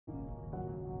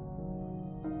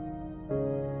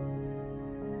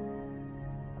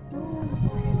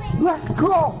Let's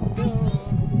go!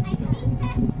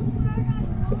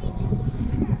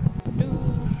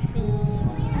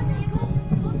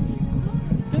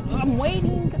 I'm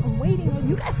waiting.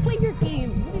 You guys play your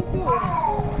game. What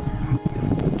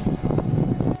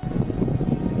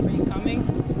are you doing? Are you coming?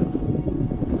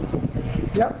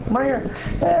 Yep, I'm right here.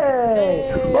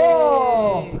 Hey!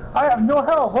 Oh! I have no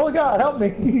health. Oh God, help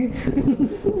me!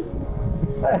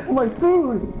 I have my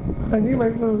food. I need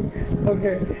my food.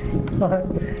 Okay. Alright.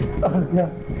 Oh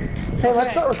God. Hey,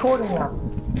 let's start recording now.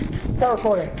 Start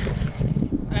recording.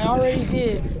 I already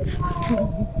did.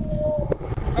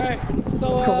 Alright,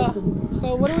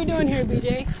 so what are we doing here,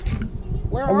 BJ?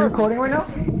 Where are we? Recording right now?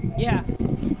 Yeah.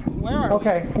 Where are we?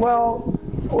 Okay, well,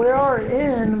 we are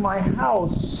in my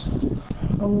house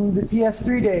on the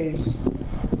PS3 days.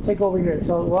 Take over here.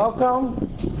 So welcome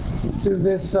to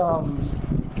this, to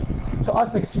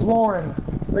us exploring.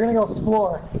 We're gonna go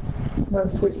explore. I'm gonna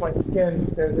switch my skin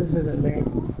because this isn't me.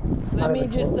 Let me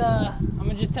just, I'm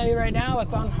gonna just tell you right now,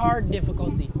 it's on hard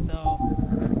difficulty, so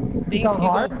things on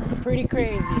hard? go pretty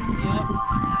crazy. Yep.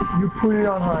 You put it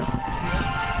on hard.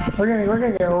 Yep. We're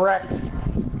gonna get wrecked.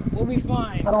 We'll be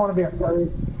fine. I don't want to be afraid.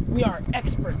 We are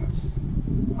experts.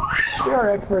 We are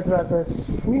experts at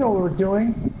this. We know what we're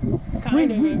doing. We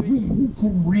can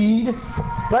read.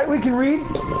 Right? We can read?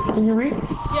 Can you read?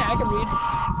 Yeah, I can read.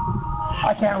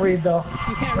 I can't read though.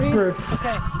 You can't I'm read? screwed.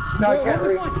 Okay. No, I can't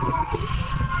read.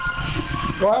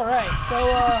 What? Alright, so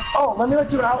oh, let me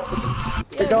let you out.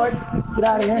 Yeah, go ahead. Get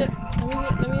out of here. Let me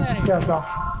out of here. Yeah, go.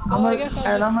 I guess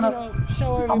I'll just,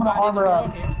 show everybody I'm gonna armor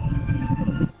up. Here.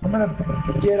 I'm gonna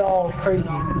get all crazy.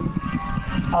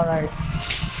 Alright.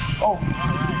 Oh.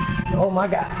 Alright. Oh my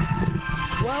God.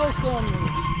 Welcome,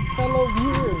 fellow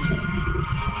viewers,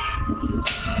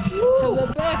 to the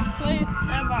best place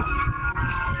ever.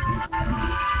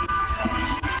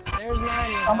 There's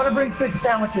mine. I'm gonna bring 6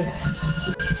 sandwiches.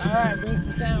 Alright, bring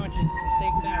some sandwiches, some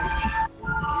steak sandwiches.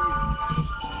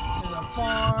 There's a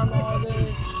farm, all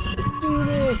this. Let's do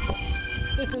this.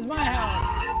 This is my house.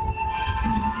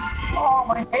 Oh,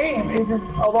 my name isn't.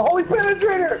 Oh, the Holy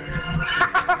Penetrator!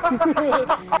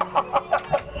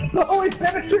 The Holy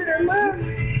Penetrator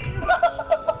lives!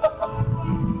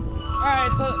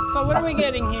 Alright, so what are we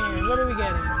getting here? What are we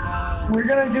getting? We're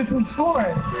gonna do some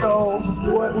scoring. So,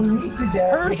 what we need to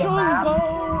get Herschel's is a map. bow.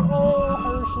 Oh,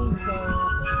 Herschel's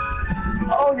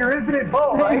bow. Oh, your infinite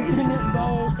bow, right? Infinite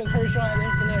bow, because Herschel had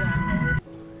infinite ammo.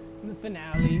 The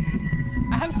finale.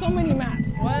 I have so many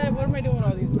maps. What am I doing with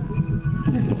all these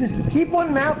maps? Just keep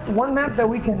one map that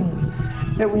we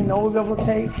know we'll be able to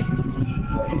take.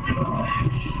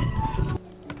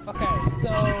 Okay, so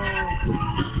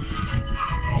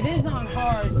it is on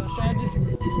hard. So should I just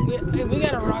we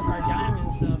gotta rock our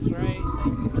diamond stuff, right?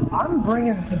 Like, I'm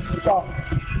bringing some stuff.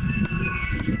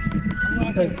 I'm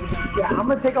rocking some diamond. Yeah, I'm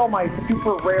gonna take all my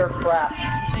super rare crap.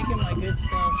 I'm taking my good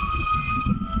stuff.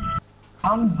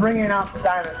 I'm bringing out the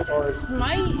diamond swords.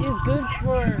 Smite is good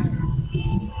for.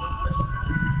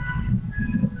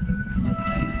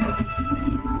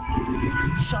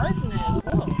 Sharpness.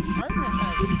 Whoa, sharpness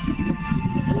has.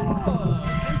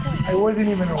 Whoa, I wasn't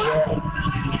even aware.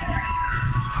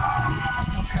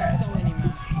 Okay, so many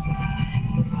maps.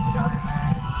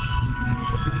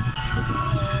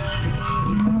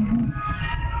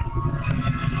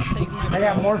 I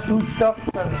got more foodstuffs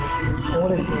than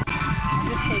what is this?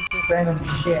 Just take this. Random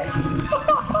shit.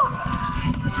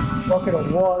 Bucket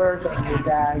of water, got your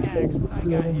bag,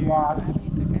 building blocks.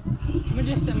 I'm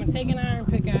gonna take an iron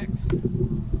pickaxe.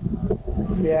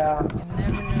 Yeah. You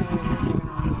never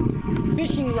know.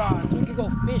 Fishing rods. We could go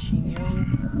fishing, yo.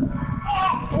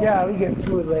 Yeah, we get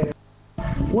food later.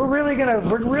 We're really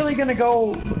gonna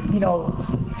go,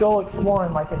 go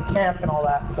exploring like in camp and all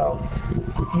that. So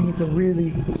we need to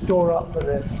really store up for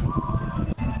this.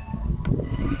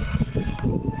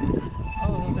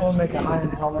 I'll make an iron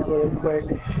helmet really quick.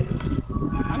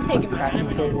 I'm taking my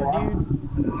diamond over,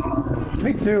 dude.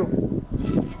 Me too.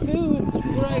 Foods. What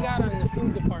do I got on the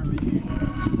food department?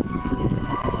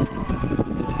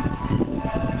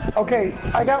 Okay,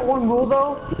 I got one rule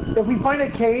though. If we find a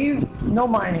cave, no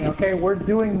mining, okay? We're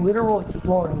doing literal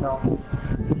exploring though.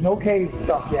 No cave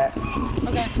stuff yet.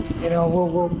 Okay.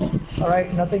 We'll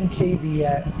alright, nothing cavey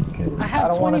yet. I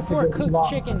have 24 cooked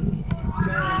chickens.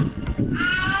 So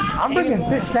I'm bringing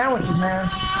fish sandwiches, man.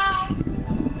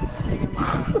 Taking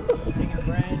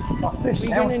bread. We're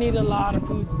gonna need a lot of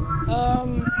foods.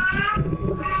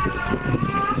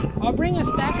 I'll bring a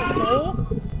stack of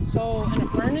coal, and a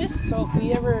furnace, so if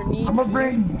we ever need I'm gonna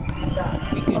bring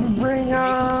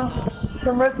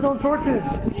some redstone torches.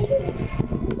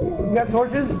 You got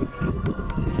torches?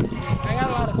 I got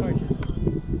a lot of torches.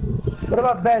 What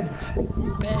about beds?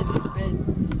 Beds.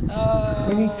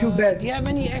 We need 2 beds. Do you have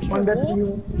any extra One bed for wool?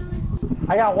 you.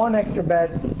 I got 1 extra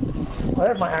bed. Oh,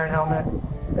 there's my iron helmet.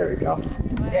 There we go.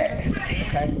 Yeah.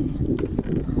 Okay.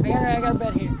 I got a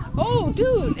bed here. Oh,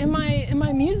 dude! In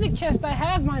my music chest, I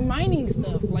have my mining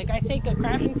stuff. Like I take a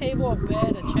crafting table, a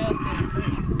bed, a chest, and a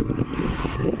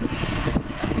furnace.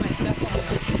 That's my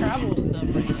like, travel stuff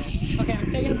right there. Okay,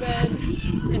 I'm taking a bed.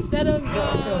 Instead of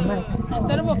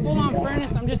a full-on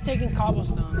furnace, I'm just taking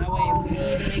cobblestone. That way,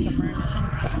 if we need to make a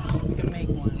furnace, we can make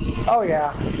one. Oh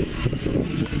yeah.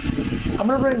 I'm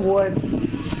gonna bring wood.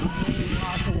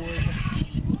 Lots of wood.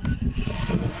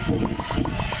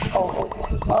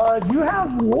 Oh, do you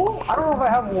have wool? I don't know if I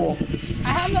have wool. I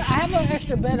have an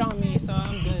extra bed on me, so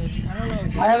I'm good. I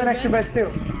don't know. I have an extra bed too.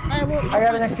 Alright, well, I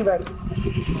got an extra bed.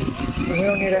 We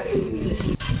don't need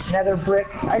it. Nether brick.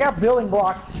 I got building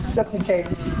blocks just in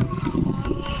case.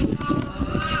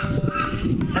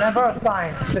 And I brought a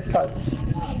sign just cause.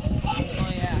 Oh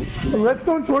yeah. The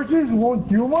redstone torches won't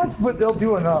do much, but they'll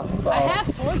do enough. So. I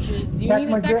have torches. Do you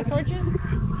need a stack of torches?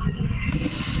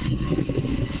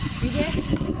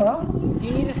 BJ? Huh? Do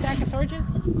you need a stack of torches?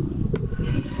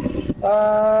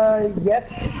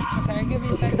 Yes. Okay, I'll give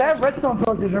you a stack. Cause I have redstone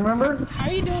torches, remember? How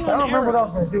are you doing on I don't remember what I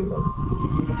arrows? was gonna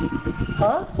do.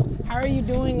 Huh? How are you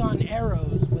doing on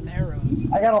arrows, with arrows?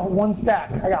 I got a 1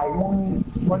 stack. I got one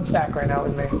stack right now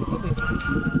with me. You'll be fine.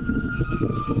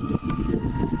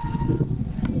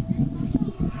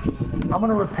 I'm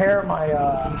gonna repair my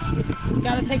You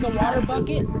gotta take a water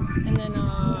bucket, and then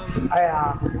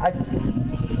I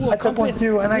ooh, took one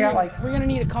too, and I got like We're gonna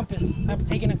need a compass. I've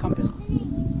taken a compass.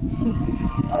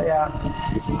 oh yeah.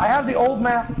 I have the old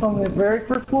map from the very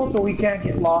first world, so we can't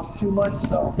get lost too much.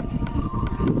 So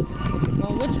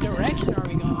Well, which direction are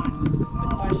we going? This is the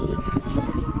question.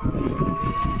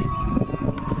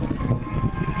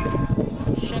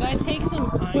 Should I take some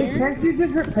iron? wait, can't you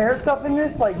just repair stuff in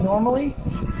this like normally,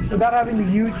 without having to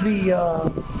use the?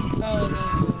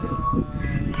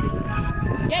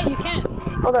 Yeah, you can.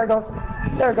 Oh, there it goes.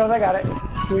 There it goes. I got it.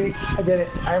 Sweet. I did it.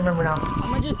 I remember now.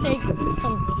 I'm gonna just take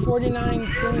some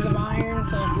 49 things of iron,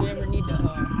 so if we ever need to,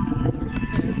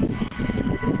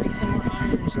 make some more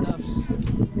iron stuffs.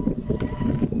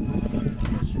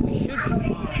 We should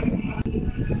be fine.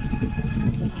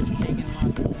 Just taking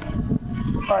lots of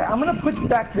things. All right, I'm gonna put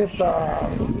back this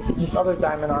this other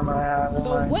diamond armor I have. in So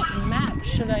mine. what map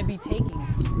should I be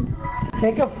taking?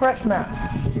 Take a fresh map.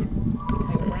 Like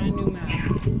a brand new map.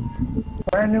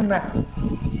 Brand new map. I'm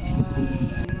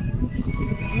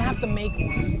gonna have to make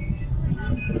one.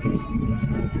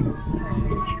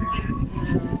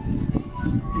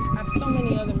 I have so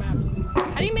many other maps.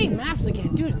 How do you make maps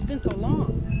again? Dude, it's been so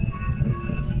long.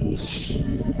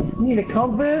 You need a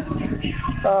compass,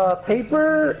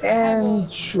 paper, and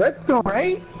redstone,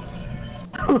 right?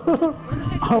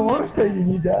 I want to say you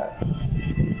need that.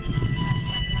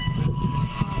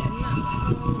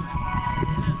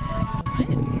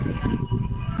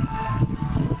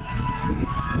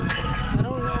 I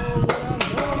don't know what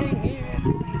I'm doing here.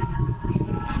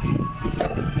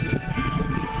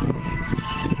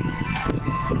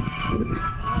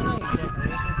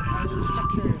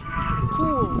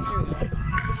 Tools. Here we go.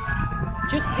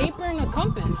 Just paper and a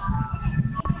compass. Do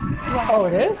I have Oh,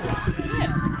 it is? paper? Yeah.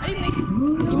 How do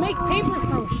you make paper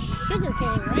from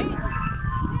sugarcane, right?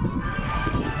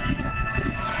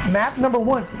 Map number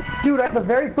 1. Dude, that's the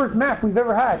very first map we've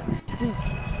ever had.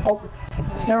 Oh,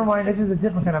 never mind. This is a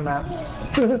different kind of map.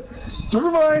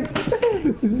 Never mind.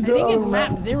 This is I the think it's other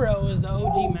map 0 is the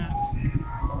OG map.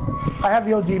 I have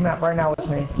the OG map right now with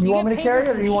me. You want me to carry it,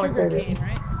 or do you want to carry it?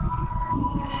 Right?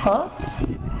 Huh?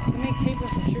 You make paper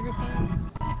from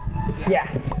sugarcane? Yeah.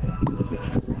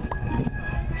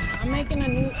 I'm making a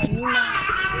new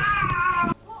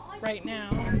map right now.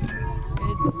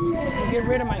 To get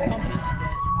rid of my compass,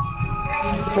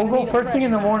 but We'll go need a first thing fresh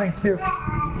in the map. morning too,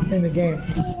 in the game.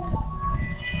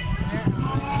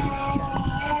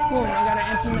 Boom, I got an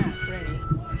empty map ready.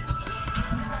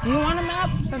 Do you want a map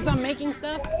since I'm making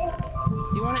stuff? Do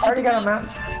you want an I already empty got a map.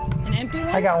 An empty one?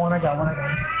 I got one.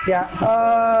 Yeah.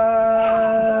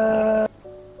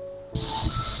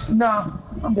 No,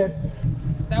 I'm good.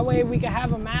 That way we can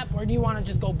have a map, or do you want to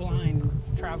just go blind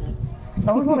and travel?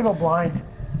 I always want to go blind.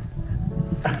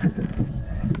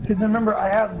 Because remember, I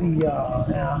have the,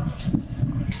 yeah.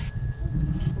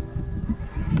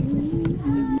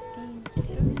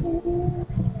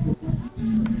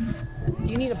 Do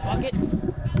you need a bucket?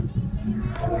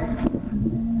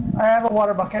 I have a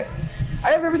water bucket.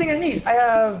 I have everything I need. I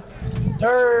have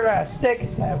dirt, I have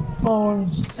sticks, I have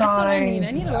bones, That's what I need. I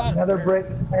signs, need a lot of another dirt. brick.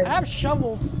 I have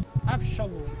shovels. I have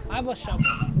shovel. I have a shovel.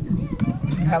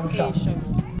 You have a A shovel. shovel.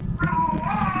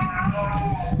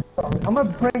 I'm gonna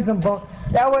bring some bones.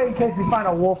 That way, in case we find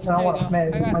a wolf, and I There you want to go.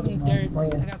 smash I got some dirt.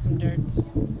 I got some dirt.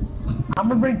 I'm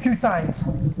gonna bring 2 signs.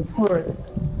 Screw it.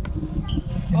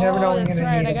 You never know when you're That's gonna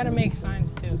right. need I gotta it. make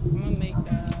signs too. I'm gonna make.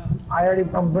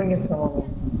 I'm bringing some of them.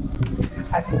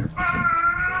 I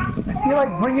feel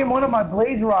like bringing one of my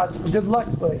blaze rods for good luck,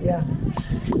 but yeah.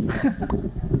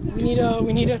 We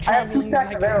need a I have 2 traveling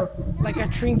stacks of arrows. like a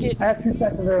trinket. I have 2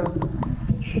 stacks of arrows.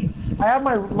 I have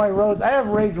my rose. I have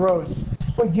raised rose.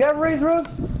 Wait, do you have raised rose?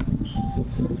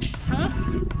 Huh?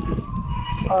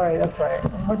 All right, that's right.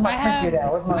 Where's my trinket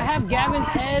at? Where's my... I have Gavin's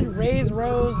head, Ray's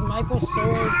rose, Michael's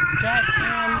sword, Jack's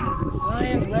ham,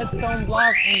 Ryan's redstone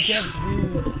block, and Jeff's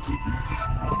wood.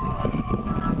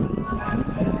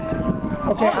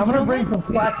 Okay, I'm gonna bring some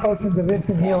splash potions of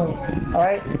instant healing. All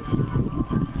right.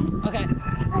 Okay.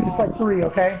 Just like 3,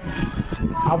 okay?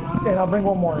 I'll bring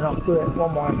one more, and I'll screw it.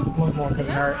 One more couldn't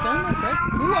hurt. So much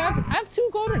redstone. Ooh, I have 2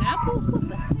 golden apples. What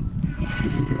the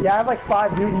heck? Yeah, I have like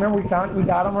 5, dude. Remember we got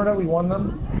them or no? We won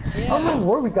them. Yeah. I don't know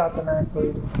where we got them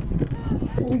actually.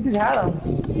 We just had them.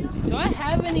 Do I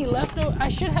have any leftover? I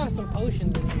should have some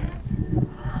potions in here.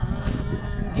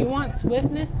 Do you want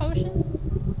swiftness potions?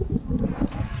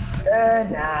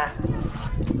 Nah.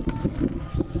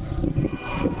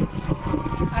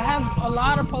 I have a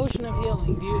lot of potion of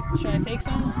healing. Should I take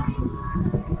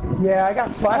some? Yeah, I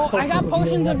got splash potions.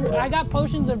 I got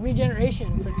potions of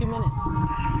regeneration for 2 minutes.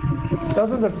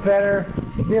 Those ones are better.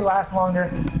 They last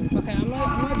longer. Okay, I'm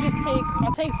gonna just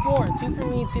I'll take 4. 2 for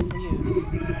me, 2 for you.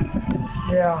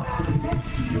 Yeah.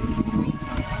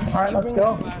 All right, let's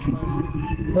go.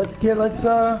 Let's get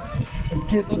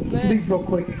some sleep real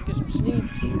quick. Get some sleep.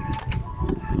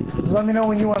 Just let me know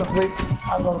when you want to sleep.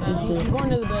 I'll go to sleep too. I'm going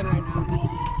to the bed right now.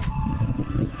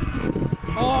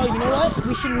 Oh, you know what?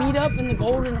 We should meet up in the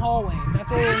golden hallway. That's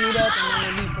where we'll meet up and then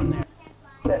we'll leave from there.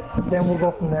 Then we'll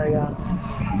go from there, yeah.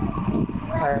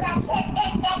 Alright.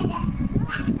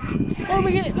 Or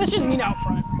let's just meet out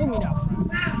front. We'll meet out front.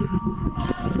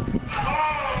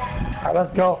 Alright,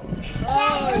 let's go.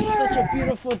 Oh, it's such a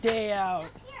beautiful day out.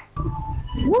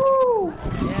 Woo!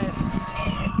 Yes.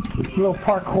 Little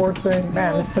parkour thing.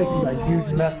 Man, this place is a huge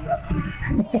mess up.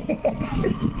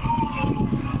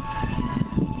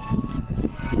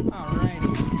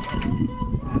 Alrighty.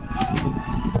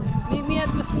 Meet me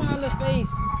at the smiley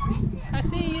face. I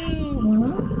see you.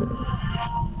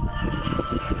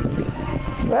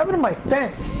 What happened to my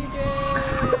fence? DJ.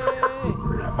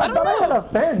 I thought I had a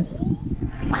fence.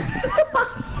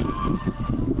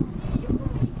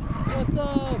 What's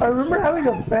up? I remember having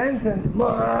a fence and...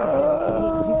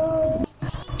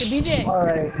 Hey, BJ.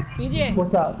 Alright. BJ.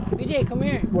 What's up? BJ, come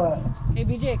here. What? Hey,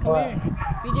 BJ, come What? here.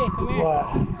 BJ, come here. What?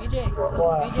 BJ.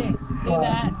 What? BJ. Look at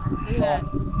that. Look at that. Look at that.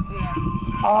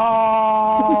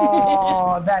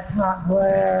 Oh, that's not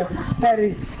Blair. That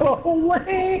is so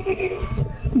lame.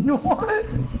 You know what?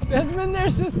 That's been there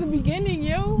since the beginning,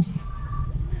 yo.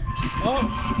 Oh,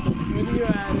 look at you,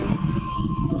 Adam.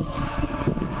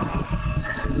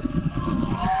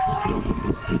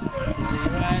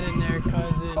 You're right in there,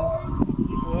 cousin.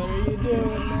 What are you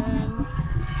doing, man?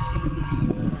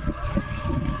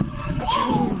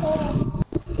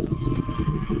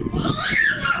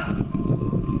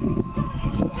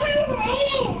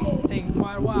 It's taking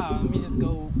quite a while. Let me just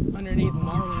go underneath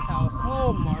Marlon's house.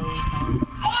 Oh, Marlon's house.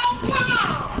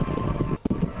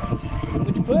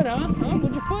 What'd you put, huh?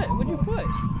 What'd you put? What'd you put?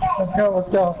 Let's go, let's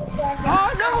go. Oh,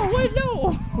 no, wait, no.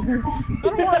 I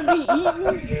don't want to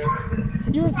be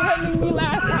eaten. You were threatening me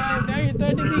last time. Now you're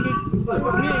threatening me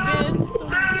again.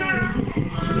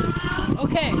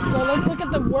 Okay, so let's look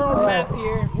at the world map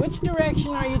here. Which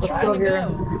direction are you trying to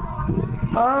go?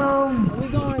 Are we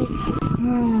going?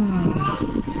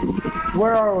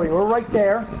 Where are we? We're right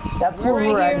there. That's where We're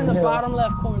we're right at here in the middle. bottom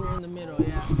left corner in the middle,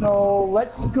 yeah. So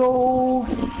let's go.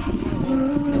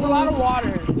 There's a lot of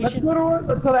water. Let's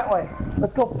go that way.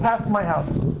 Let's go past my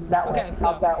house. That way. Okay, let's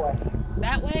Up go. that way.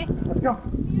 That way? Let's go.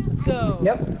 Let's go.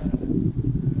 Yep.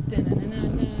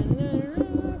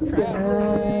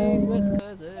 Traveling with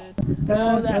cousin.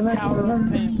 Oh, that tower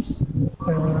of pimps.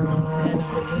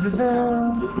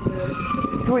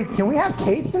 So wait, can we have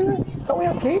capes in this? Don't we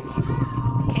have capes?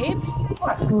 Capes?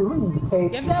 Ah, screw it, we need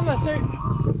capes. You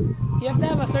have to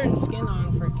have a certain skin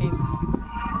on for a cape.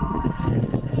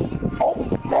 Oh,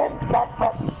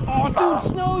 dude,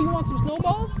 snow! You want some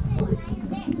snowballs?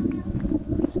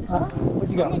 Huh? Where'd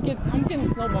you go? I'm getting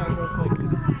snowballs real quick.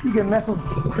 You can mess with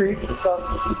creeps and stuff.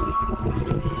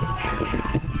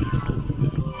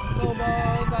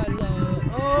 Snowballs, I love.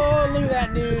 Oh, look at that,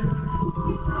 dude.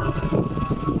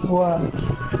 What?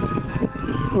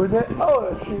 Who is it?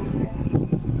 Oh, shoot.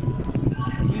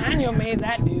 Manuel made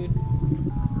that, dude.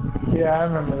 Yeah, I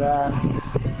remember that.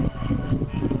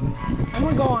 I'm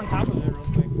gonna go on top of it real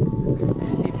quick.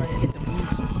 See if I can get the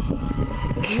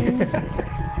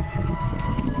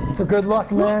boost. So good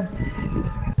luck, man.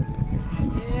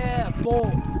 Yeah,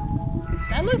 bolts.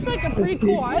 That looks like a pretty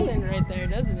cool island right there,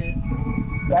 doesn't it?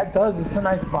 That does. It's a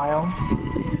nice biome.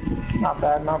 Not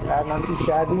bad, not bad, not too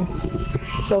shabby.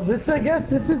 So this, I guess,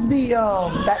 this is the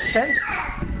that fence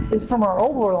is from our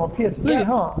old world on PS3, Yep.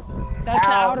 huh? That's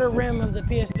the outer rim of the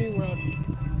PS3 world.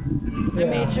 Yeah. I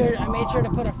made sure to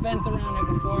put a fence around it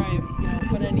before I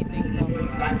put anything. So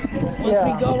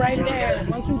once we go right there,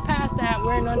 once we pass that,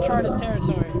 we're in uncharted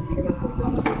territory.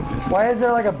 Why is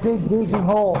there like a big gaping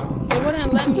hole? It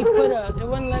wouldn't let me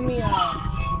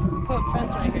put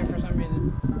fence right here for some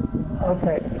reason.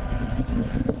 Okay.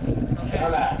 Okay,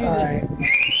 let's do this. Alright.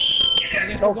 I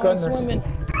guess Oh, we're going goodness. swimming.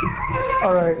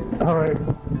 Alright, alright.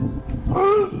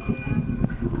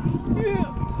 Yeah.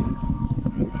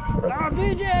 Ah,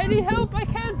 BJ, I need help. I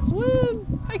can't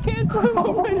swim. I can't swim.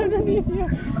 I'm right underneath you.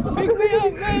 Pick me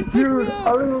up, man. Pick Dude, me up.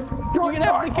 I'm You're gonna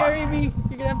have to carry me.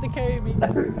 You're gonna have to carry me.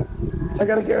 I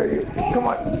gotta carry you. Come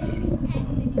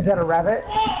on. Is that a rabbit?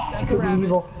 That's a Could rabbit. be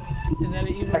evil. Is that an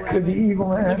evil That rabbit? could be evil,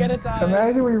 man. Look at its eyes.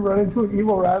 Imagine we run into an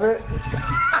evil rabbit.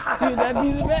 Dude, that'd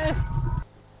be the best.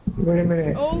 Wait a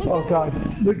minute. Oh, look at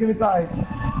God. Look at its eyes.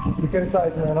 Look at its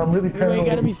eyes, man. I'm really Wait, paranoid. you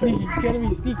gotta be sneaky. You gotta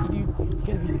be sneaky, dude. You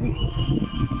gotta be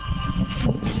sneaky.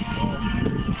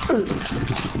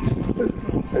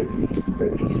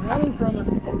 He's running from us.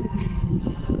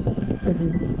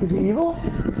 Is he evil? Nah,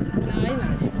 he's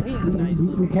not evil. He's a nice We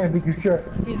little. can't be too sure.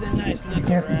 He's a nice We little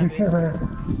can't be too rabbit. sure, man.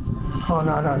 Oh,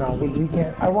 no. We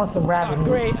can't. I want some rabbit Oh, meat.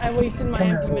 great. I wasted my Come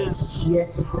empty here, map. shit.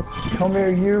 Come here,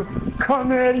 you.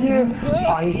 Come here, you.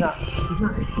 Oh, he's not.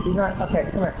 He's not. Okay,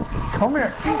 come here. Come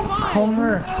here. Come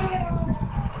here.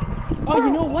 Oh,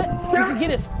 you know what? You can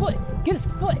get his foot. Get his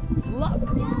foot. It's luck.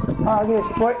 I get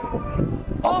his foot.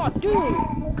 Oh, dude.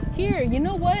 Here, you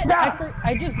know what?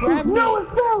 I just grabbed No, it. it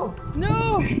fell.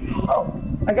 No. Oh,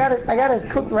 I got it. I got a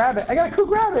cooked rabbit. I got a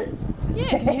cooked rabbit.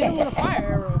 Yeah, you hit him with a fire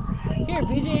arrow. Here,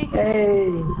 BJ. Hey.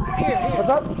 Here. What's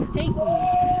up? Take me.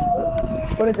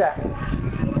 What is that?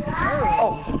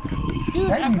 Oh, Dude,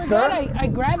 thank I you, forgot sir. I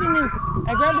grabbed an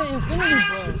infinity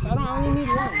bow, so I only need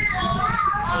one.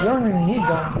 you don't even need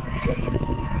them.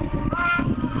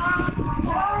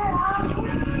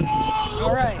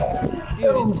 Alright. Dude,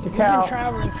 Oh, we've Mr. been Cow.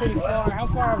 traveling pretty far. How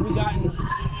far have we gotten?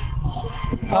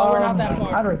 Oh, we're not that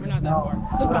far. I don't We're not that know. far.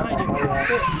 Look behind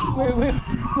you.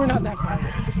 We're not that far.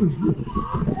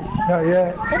 Not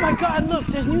yet. Oh my god, look,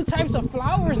 there's new types of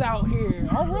flowers out here.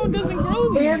 Our world doesn't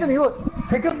grow Hey, these. Anthony, look.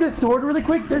 Pick up this sword really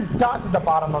quick. There's dots at the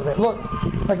bottom of it. Look.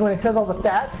 Like when it says all the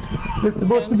stats, there's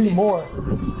supposed to be more.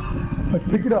 Like,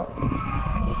 pick it up.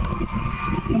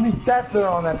 How many stats are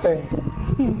on that thing?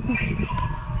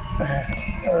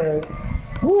 Alright.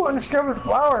 Ooh, undiscovered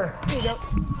flower. Here you go.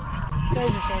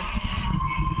 There's your sword.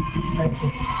 Thank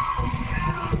you.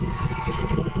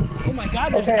 Oh my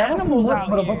god, there's Okay, I don't see animals much out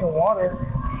but a here. bunch of water.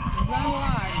 There's not a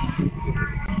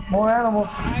lot. More animals.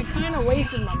 I kind of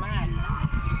wasted my map.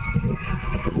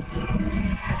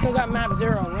 I still got map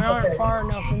 0. We aren't Okay. far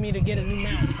enough for me to get a new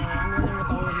map, so I'm running with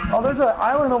the old map. Oh, there's an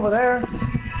island over there.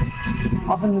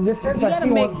 Off in the distance, We I gotta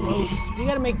see make one. boats. We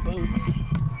gotta make boats.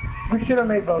 We should have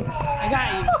made boats. I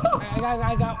got you.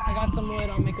 I got some wood.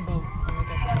 I'll make a boat. I'll make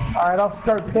us a boat. Alright, I'll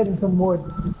start pitting some wood.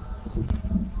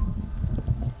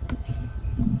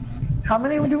 How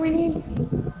many do we need?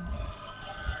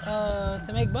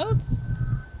 To make boats?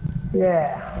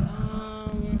 Yeah.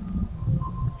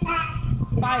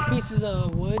 5 pieces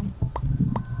of wood.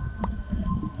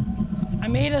 I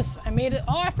made it.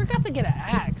 Oh, I forgot to get an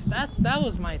axe. That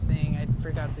was my thing. I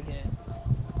forgot to get.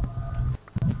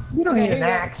 You don't need here an you go.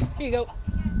 axe. Here you go.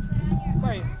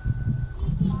 Where are you?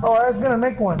 Oh, I was gonna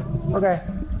make one. Okay.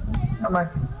 Never mind.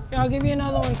 Here, I'll give you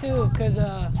another one too, cause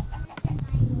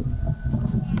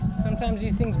sometimes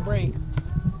these things break.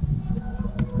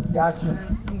 Gotcha.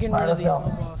 I'm getting Alright, rid of these let's go.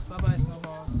 snowballs. Bye bye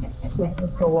snowballs.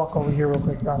 Let's go walk over here real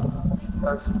quick,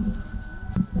 first.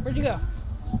 Where'd you go?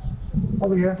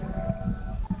 Over here.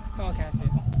 Oh, okay, I see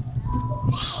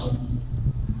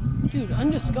it. Dude,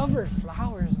 undiscovered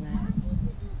flowers, man.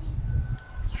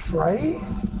 Right?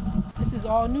 This is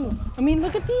all new. I mean,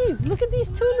 look at these. Look at these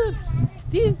tulips.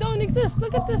 These don't exist.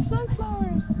 Look at this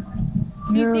sunflowers.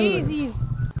 These Dude. daisies.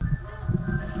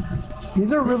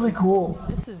 These are really cool.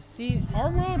 This is, see,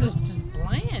 our world is just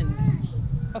bland.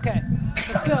 Okay,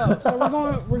 let's go.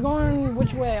 So we're going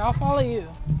which way? I'll follow you.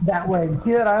 That way. You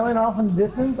see that island off in the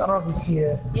distance? I don't know if you see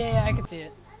it. Yeah, I can see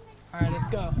it. Alright, let's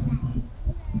go.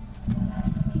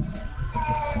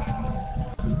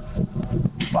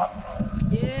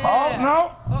 Yeah. Oh,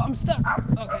 no. Oh, I'm stuck.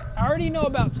 Okay, I already know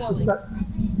about selling. Stuck.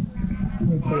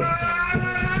 Me too.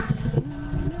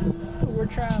 We're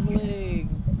traveling.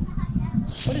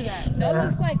 What is that? That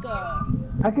looks like a...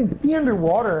 I can see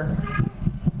underwater.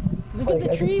 Look at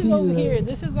the trees over here.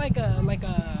 This is like a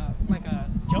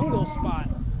jungle spot.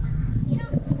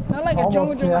 Not like a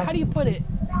jungle. Yeah. How do you put it?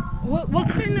 What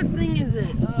kind of thing is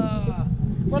it?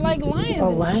 We're like lions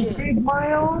and landscape shit.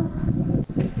 biome?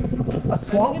 A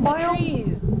swamp Look at the biome?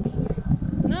 trees.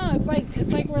 No, it's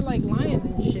like we're like lions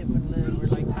and shit. We're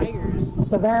like tigers.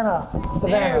 Savannah.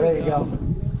 There you go.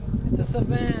 It's a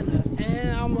savanna,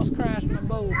 and I almost crashed my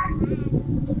boat.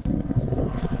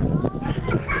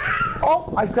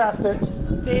 Oh, I crashed it.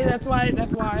 See, that's why I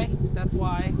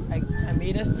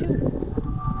made us two.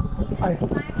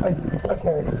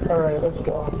 Okay, alright, let's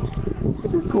go.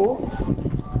 This is cool.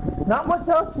 Not much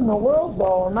else in the world,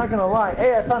 though, I'm not gonna lie.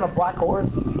 Hey, I found a black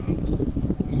horse.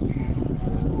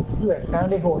 You have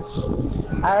found a horse.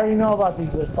 I already know about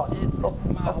these little fucks. It's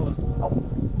my horse.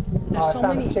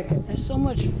 There's so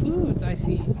much foods I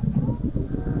see.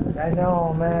 I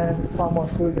know, man. It's a lot more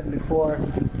food than before.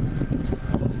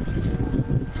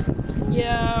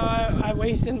 Yeah, I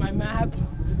wasted my map.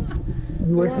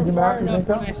 You wasted your map? When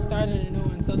I started a new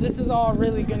one, so this is all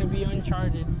really gonna be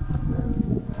uncharted.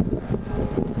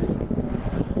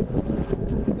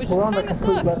 Which We're on the kinda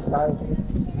complete left sucks. side.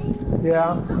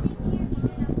 Yeah.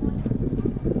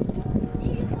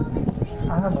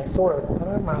 I have my sword. I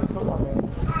don't have my sword on me.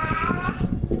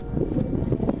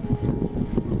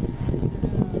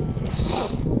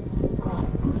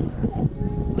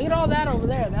 Look at all that over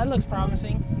there. That looks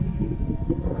promising.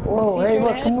 Whoa, hey,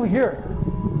 look, come over here.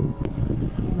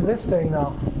 This thing,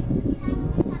 though.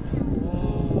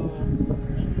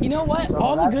 Whoa. You know what? So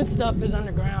all the good stuff is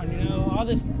underground, you know? All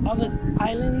this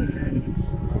islands.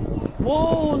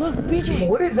 Whoa, look, BJ.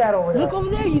 What is that over there? Look over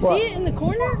there. You see it in the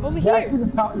corner? Over here. I see the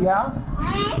top. Yeah?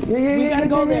 We gotta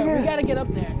go there. We gotta get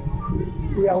up there.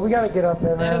 Yeah, we gotta get up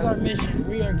there, man. That is our mission.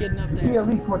 We are getting up there. See at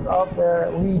least what's up there,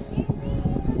 at least.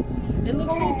 It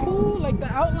looks so cool, like the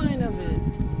outline of it.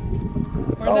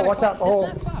 Or is that watch out, the hole.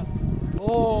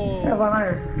 Oh. Have an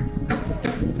iron.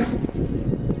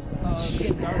 Oh, it's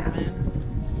getting dark, man.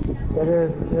 It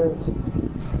is.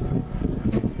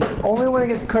 Only when it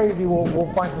gets crazy,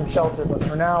 we'll find some shelter, but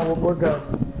for now, we're good.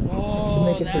 Oh, Should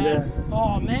make it to there.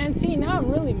 Oh, man, see, now I'm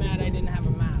really mad I didn't have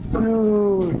a map.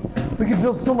 Dude, we can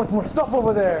build so much more stuff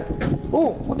over there.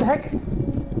 Oh, what the heck?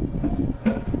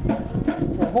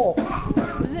 A hole.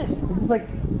 What is this? This is like,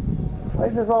 why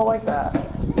is this all like that?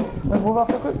 Let's move off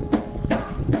real quick.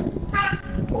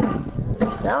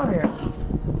 Down here.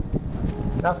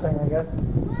 Nothing, I guess.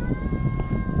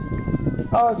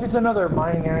 Oh, it's just another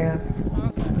mining area.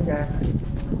 Okay.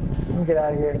 Let me get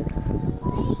out of here.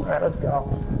 Alright, let's go.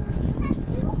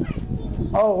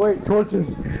 Oh, wait,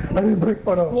 torches. I didn't bring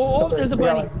photo. Whoa, there's a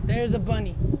bunny. There's a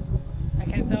bunny. I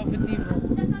can't tell if it's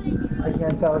evil. I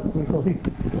can't tell if it's evil.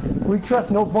 We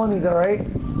trust no bunnies, alright?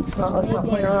 Let's not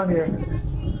play around here.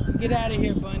 Get out of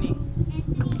here, bunny.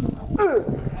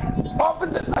 Oh,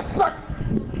 but I suck!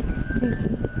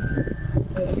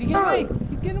 He's getting away.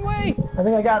 He's getting away. I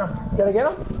think I got him. Did I get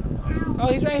him? Oh,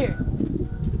 he's right here.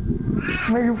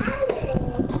 Maybe.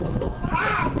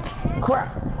 Crap.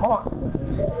 Hold on.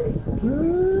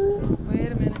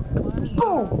 Wait a minute.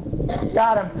 Boom!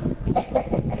 Got him.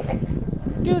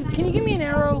 Dude, can you give me an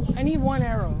arrow? I need one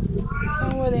arrow.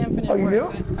 Some way the infinite Oh, you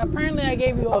works. do? Apparently I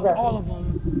gave you all of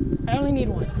them. I only need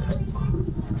one.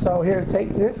 So here,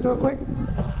 take this real quick.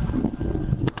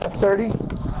 That's 30.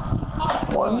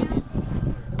 One.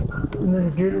 And then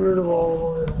get rid of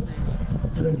all of them.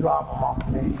 And then drop them off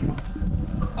me.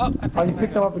 Oh, You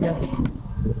picked them up again.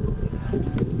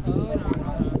 Oh, no.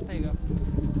 There you go.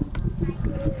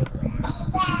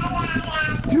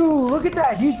 Dude, look at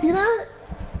that. You see that?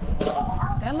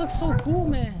 That looks so cool,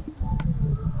 man.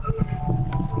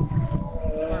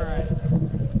 Alright.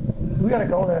 We gotta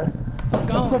go there.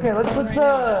 It's okay. Let's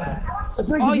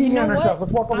make it easy on ourselves.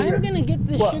 Let's walk over here. I'm gonna get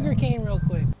the sugar cane real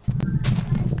quick.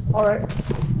 All right.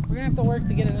 We're gonna have to work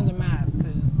to get another map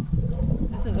because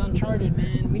this is uncharted,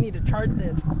 man. We need to chart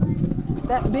this.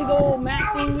 That big old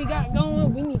map thing we got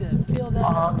going, we need to fill that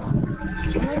up.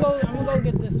 I'm gonna go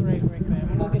get this right quick, man.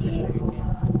 I'm gonna go get the sugar cane.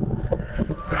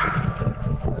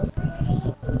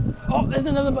 Oh, there's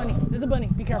another bunny. There's a bunny.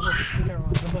 Be careful. Be careful.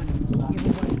 The bunny. He's the bunny.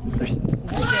 He's right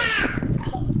there.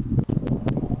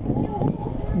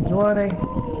 He's running.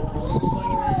 Bunny,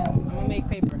 man. I'm gonna make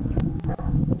paper.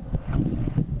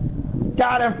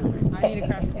 Got him. I need a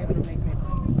crafting table to make paper.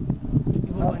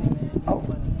 You a bunny, man.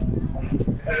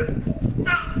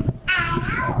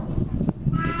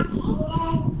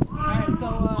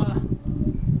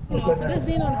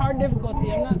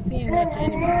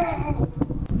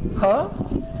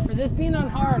 this being on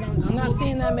hard, I'm not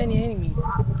seeing that many enemies.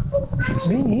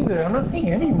 Me neither. I'm not seeing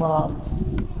any mobs.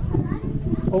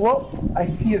 Oh, well, I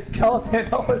see a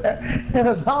skeleton over there and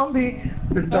a zombie.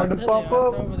 They're starting to pop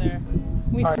up. Over there.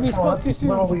 We spoke too soon.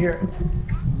 Run over here.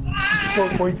 We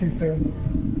spoke way too soon.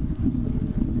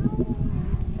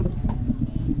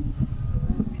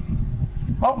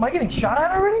 Oh, am I getting shot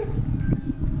at already?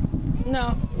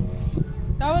 No.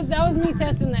 That was me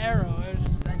testing the arrow.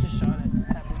 I just shot it.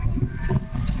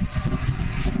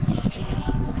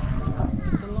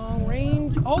 The long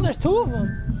range. Oh, there's two of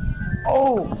them.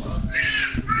 Oh.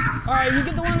 All right, you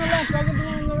get the one on the left. I'll get the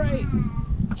one on the right.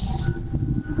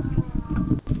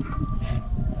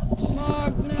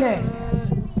 Smog. Dang.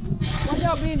 Watch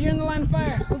out, Beans. You're in the line of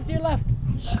fire. Look to your left.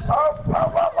 Oh, whoa,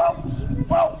 whoa, whoa,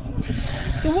 whoa.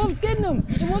 The wolf's getting him.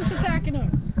 The wolf's attacking him.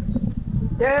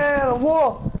 Yeah, the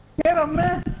wolf. Get him,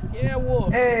 man. Yeah,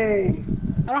 wolf. Hey.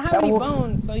 I don't have any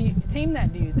bones, so you tame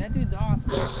that dude. That dude's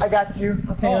awesome. I got you.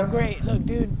 I'll tame him. Great. Look,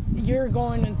 dude, you're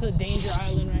going into Danger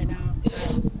Island right now.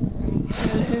 So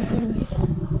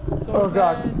oh, bad.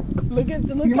 God. Look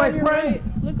on your right.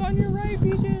 Look on your right,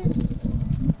 BJ.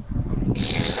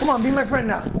 Come on, be my friend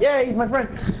now. Yeah, he's my friend.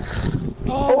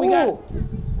 Oh, we got.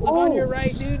 Look on your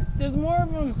right, dude. There's more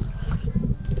of them.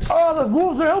 Oh, the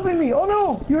wolves are helping me. Oh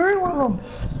no, you hurt one of them.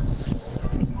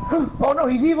 Oh no,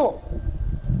 he's evil.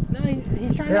 No,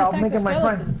 he's trying to attack the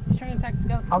skeleton. He's trying to attack the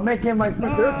skeleton. I'll make him my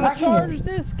friend. They're attacking charge him.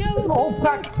 This skeleton. The whole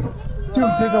pack. Dude,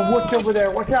 there's a witch over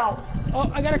there. Watch out. Oh,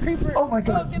 I got a creeper. Oh my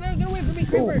God. Oh, get away from me,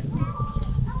 creeper.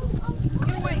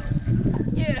 Get away.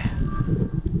 Yeah.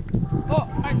 Oh,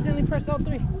 I accidentally pressed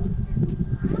L3.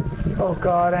 Oh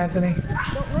God, Anthony.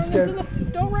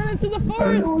 Don't run into the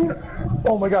forest.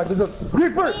 Oh my God, there's a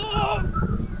creeper.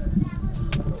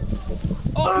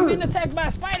 Oh, I'm being attacked by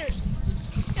a spider.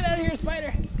 Get out of here,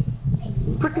 spider.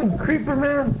 Freaking creeper,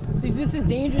 man. Dude, this is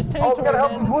dangerous territory. Oh, we gotta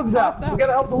help the wolves out. We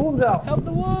gotta help the wolves out. Help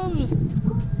the wolves.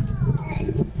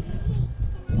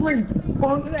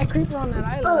 Look at that creeper on that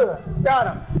island.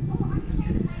 Got him.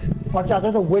 Watch out,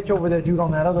 there's a witch over there, dude,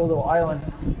 on that other little island.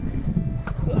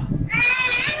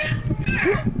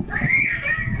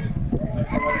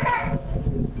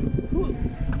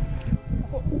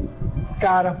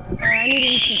 Got him. I need to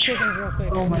eat some chickens real quick.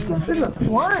 Oh my God, this is a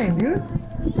slime, dude.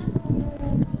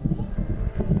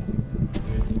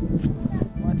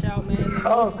 Watch out, man.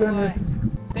 Oh goodness.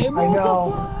 They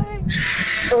multiply.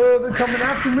 Oh, they're coming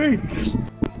after me.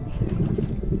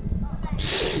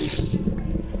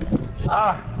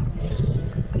 Ah.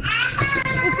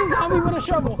 It's a zombie with a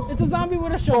shovel. It's a zombie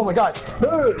with a shovel. Oh my God.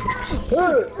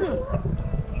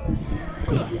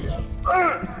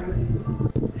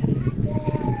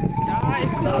 Die,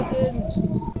 skeleton.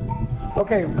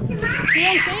 Okay. See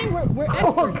what I'm saying? We're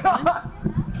experts, Oh God.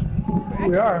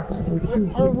 We are.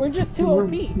 We're just too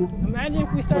OP. Imagine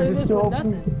if we started this with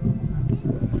nothing.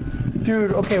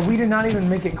 Dude, okay, we did not even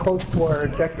make it close to our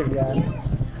objective yet.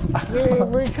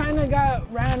 we kind of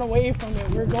ran away from it.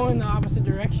 We're going the opposite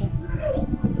direction.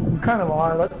 We kind of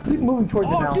are. Let's keep moving towards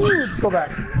it now. Dude. Let's go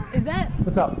back. Is that?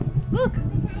 What's up? Look.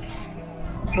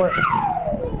 What?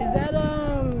 Is that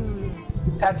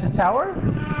Thatch's Tower?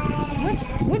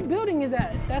 What building is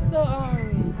that? That's the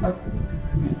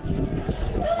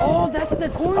Oh, that's the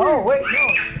corner. Oh wait, no.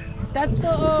 That's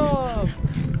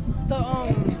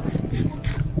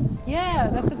yeah,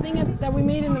 that's the thing that we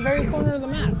made in the very corner of the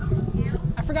map.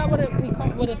 I forgot what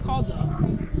it's called though.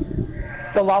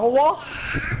 The lava wall?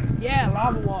 Yeah,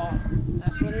 lava wall.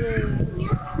 That's what it is.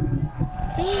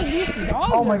 Dude, these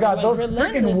dogs oh my God, are those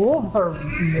relentless. freaking wolves are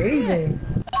amazing.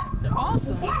 They're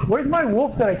awesome. Where's my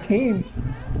wolf that I tamed?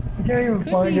 I can't even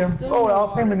find him. Oh,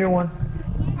 I'll tame a new one.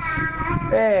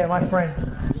 Hey, my friend.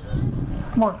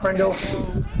 Come on, friendo. Okay,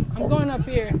 so I'm going up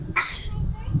here.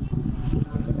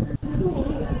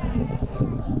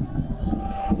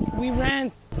 We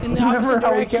ran in the opposite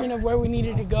direction of where we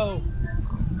needed to go.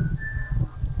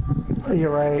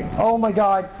 You're right. Oh my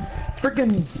God.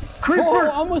 Freaking creeper. Oh,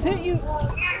 almost hit you.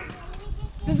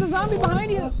 There's a zombie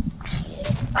behind you.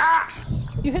 Ah!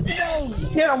 You hit the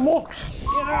dog. Get him, wolf.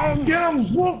 Get him. Get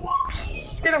him, wolf.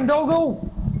 Get him, doggo.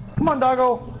 Come on,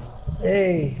 doggo.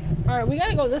 Hey. All right, we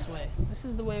gotta go this way. This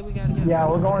is the way we gotta go. Yeah,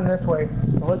 we're going this way.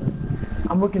 So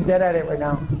I'm looking dead at it right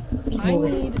now.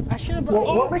 I should have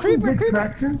brought. What Creeper.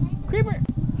 traction? Creeper.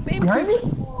 Baby. Behind me?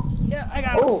 Yeah, I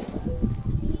got him. Oh.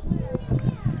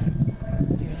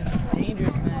 Dude, this is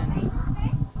dangerous, man.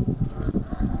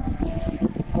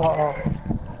 Uh-oh.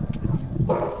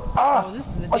 Ah, Oh, this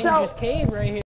is a dangerous cave right here.